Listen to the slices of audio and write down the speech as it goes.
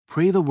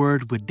Pray the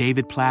Word with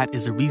David Platt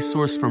is a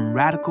resource from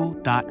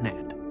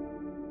radical.net.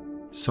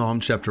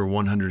 Psalm chapter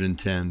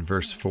 110,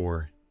 verse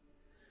 4.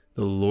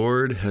 The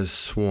Lord has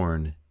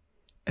sworn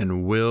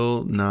and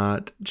will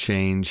not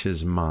change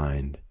his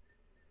mind.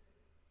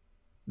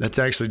 That's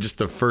actually just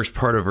the first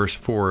part of verse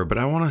 4, but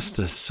I want us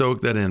to soak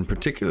that in,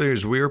 particularly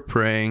as we are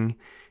praying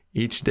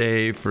each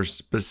day for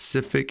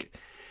specific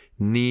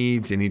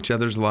needs in each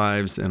other's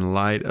lives in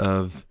light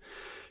of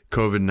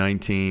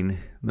COVID-19.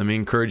 Let me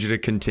encourage you to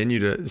continue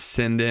to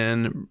send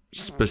in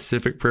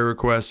specific prayer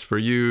requests for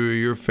you,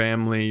 your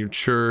family, your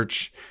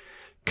church,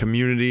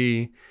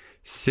 community,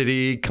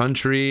 city,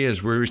 country,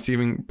 as we're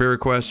receiving prayer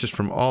requests just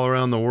from all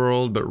around the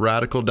world. But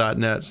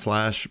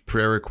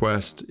radical.net/prayer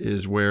request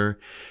is where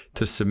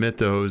to submit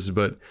those.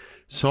 But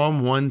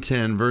Psalm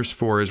 110, verse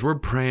 4, as we're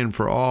praying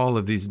for all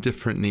of these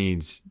different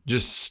needs,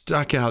 just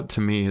stuck out to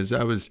me as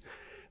I was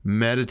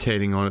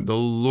meditating on it. The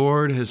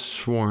Lord has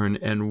sworn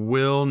and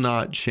will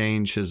not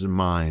change his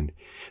mind.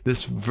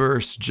 This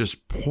verse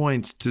just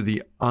points to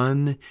the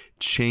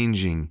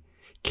unchanging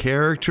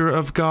character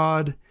of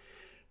God,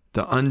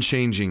 the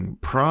unchanging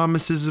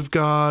promises of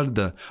God,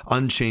 the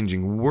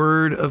unchanging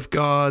word of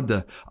God,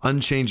 the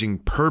unchanging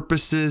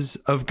purposes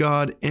of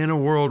God in a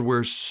world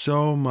where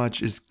so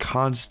much is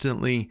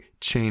constantly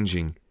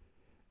changing.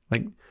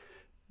 Like,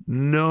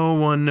 no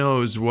one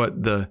knows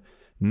what the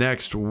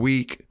next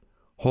week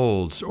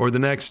holds or the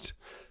next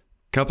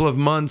couple of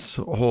months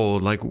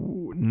hold. Like,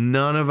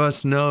 none of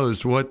us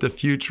knows what the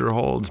future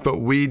holds, but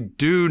we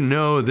do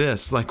know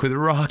this, like with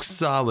rock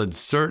solid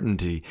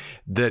certainty,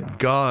 that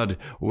God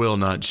will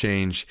not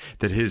change,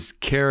 that his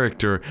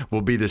character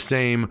will be the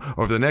same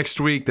over the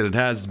next week that it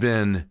has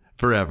been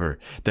forever,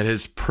 that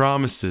his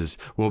promises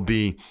will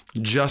be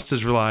just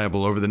as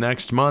reliable over the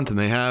next month and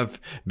they have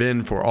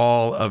been for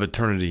all of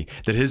eternity,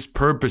 that his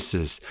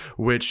purposes,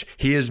 which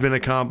he has been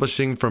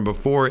accomplishing from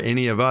before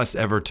any of us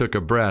ever took a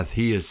breath,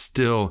 he is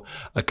still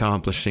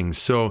accomplishing.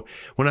 So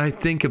when I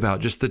think about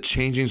just the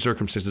changing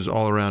circumstances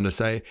all around us,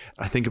 I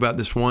think about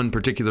this one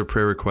particular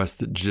prayer request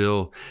that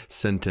Jill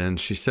sent in.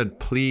 She said,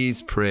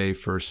 please pray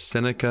for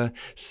Seneca,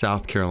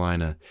 South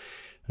Carolina,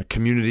 a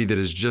community that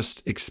has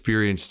just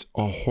experienced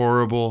a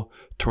horrible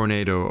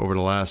tornado over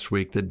the last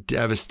week that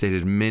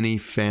devastated many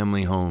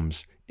family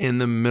homes in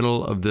the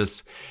middle of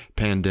this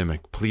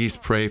pandemic. Please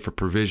pray for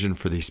provision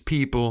for these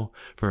people,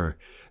 for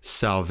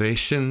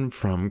salvation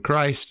from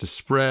Christ to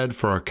spread,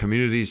 for our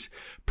community's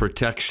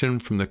protection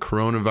from the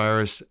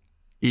coronavirus,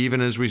 even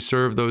as we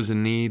serve those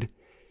in need.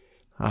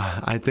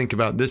 I think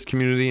about this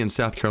community in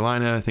South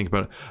Carolina. I think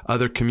about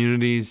other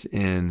communities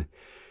in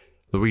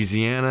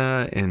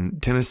Louisiana and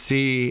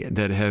Tennessee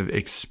that have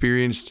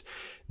experienced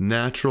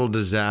natural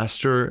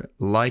disaster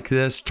like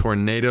this,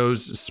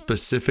 tornadoes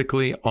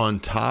specifically, on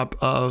top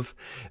of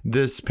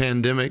this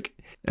pandemic.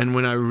 And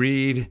when I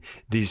read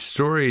these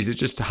stories, it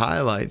just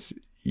highlights,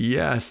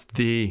 yes,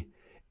 the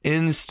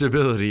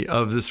instability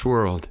of this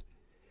world.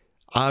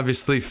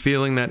 Obviously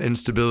feeling that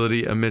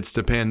instability amidst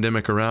a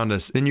pandemic around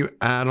us. Then you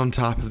add on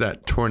top of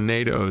that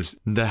tornadoes,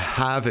 the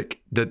havoc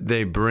that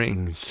they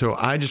bring. So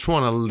I just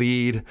want to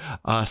lead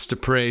us to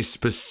pray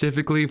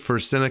specifically for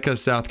Seneca,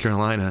 South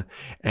Carolina,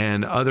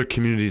 and other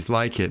communities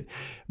like it.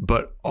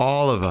 But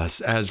all of us,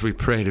 as we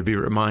pray, to be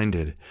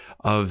reminded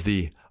of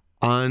the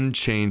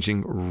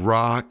unchanging,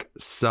 rock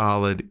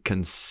solid,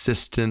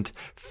 consistent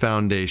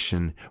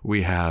foundation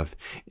we have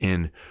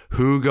in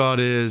who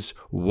God is,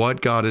 what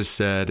God has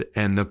said,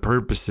 and the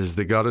purposes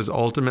that God is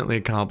ultimately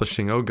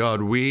accomplishing. Oh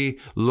God, we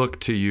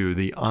look to you,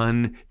 the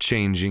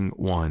unchanging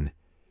one.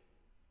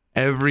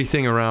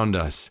 Everything around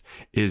us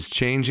is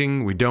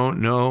changing. We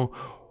don't know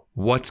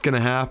what's going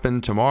to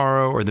happen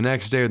tomorrow or the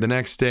next day or the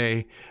next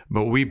day,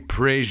 but we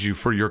praise you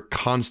for your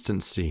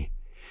constancy,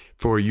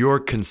 for your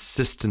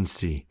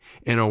consistency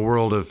in a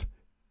world of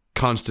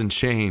constant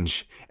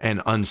change and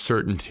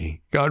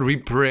uncertainty. God, we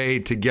pray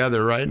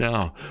together right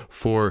now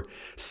for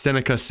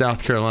Seneca,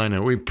 South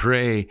Carolina. We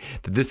pray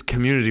that this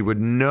community would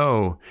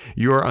know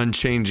your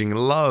unchanging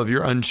love,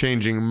 your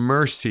unchanging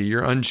mercy,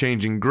 your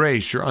unchanging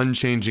grace, your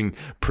unchanging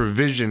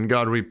provision.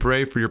 God, we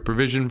pray for your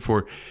provision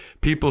for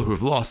people who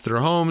have lost their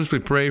homes. We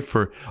pray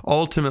for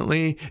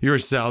ultimately your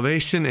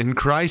salvation in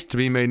Christ to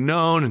be made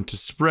known and to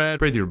spread.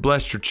 Pray that you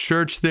bless your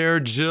church there,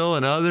 Jill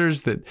and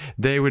others, that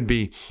they would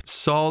be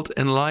salt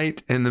and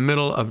light in the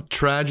middle of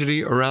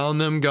tragedy around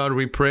them. God,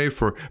 we pray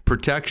for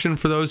protection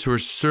for those who are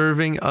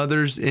serving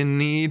others in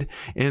need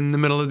in the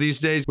middle of these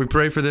days. We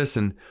pray for this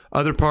in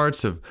other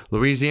parts of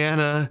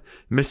Louisiana,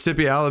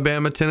 Mississippi,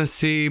 Alabama,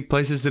 Tennessee,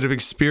 places that have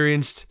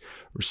experienced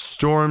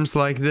storms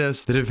like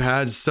this, that have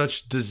had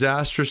such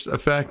disastrous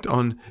effect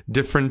on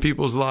different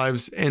people's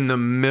lives in the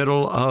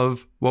middle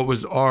of what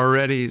was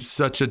already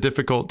such a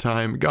difficult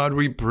time. God,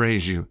 we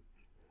praise you.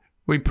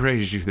 We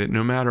praise you that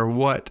no matter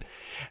what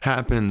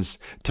happens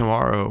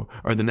tomorrow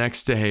or the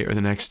next day or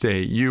the next day,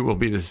 you will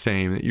be the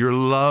same. That your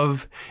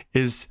love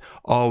is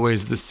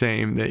always the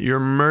same. That your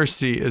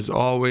mercy is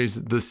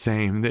always the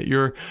same. That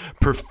your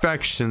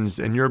perfections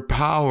and your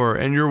power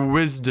and your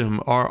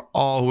wisdom are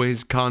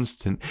always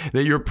constant.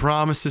 That your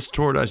promises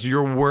toward us,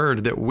 your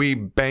word that we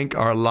bank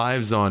our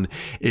lives on,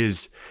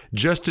 is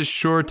just as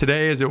sure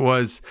today as it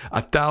was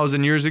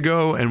 1,000 years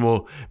ago, and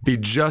will be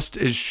just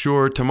as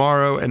sure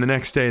tomorrow and the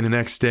next day and the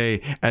next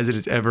day as it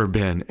has ever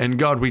been. And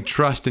God, we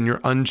trust in your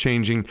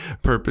unchanging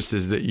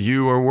purposes, that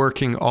you are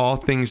working all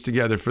things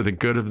together for the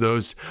good of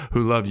those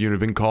who love you and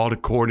have been called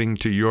according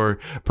to your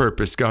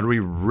purpose. God, we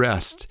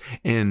rest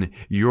in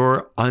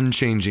your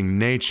unchanging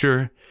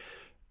nature,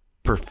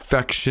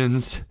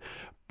 perfections,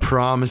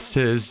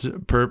 promises,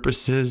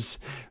 purposes.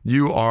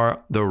 You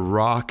are the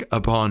rock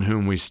upon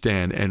whom we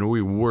stand, and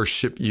we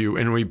worship you,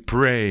 and we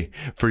pray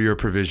for your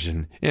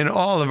provision in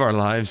all of our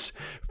lives,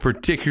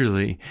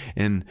 particularly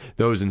in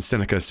those in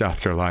Seneca,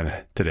 South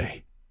Carolina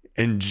today.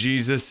 In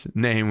Jesus'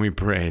 name we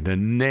pray, the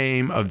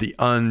name of the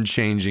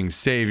unchanging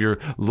Savior,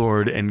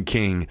 Lord, and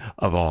King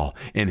of all.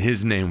 In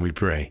his name we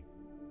pray.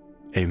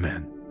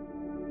 Amen.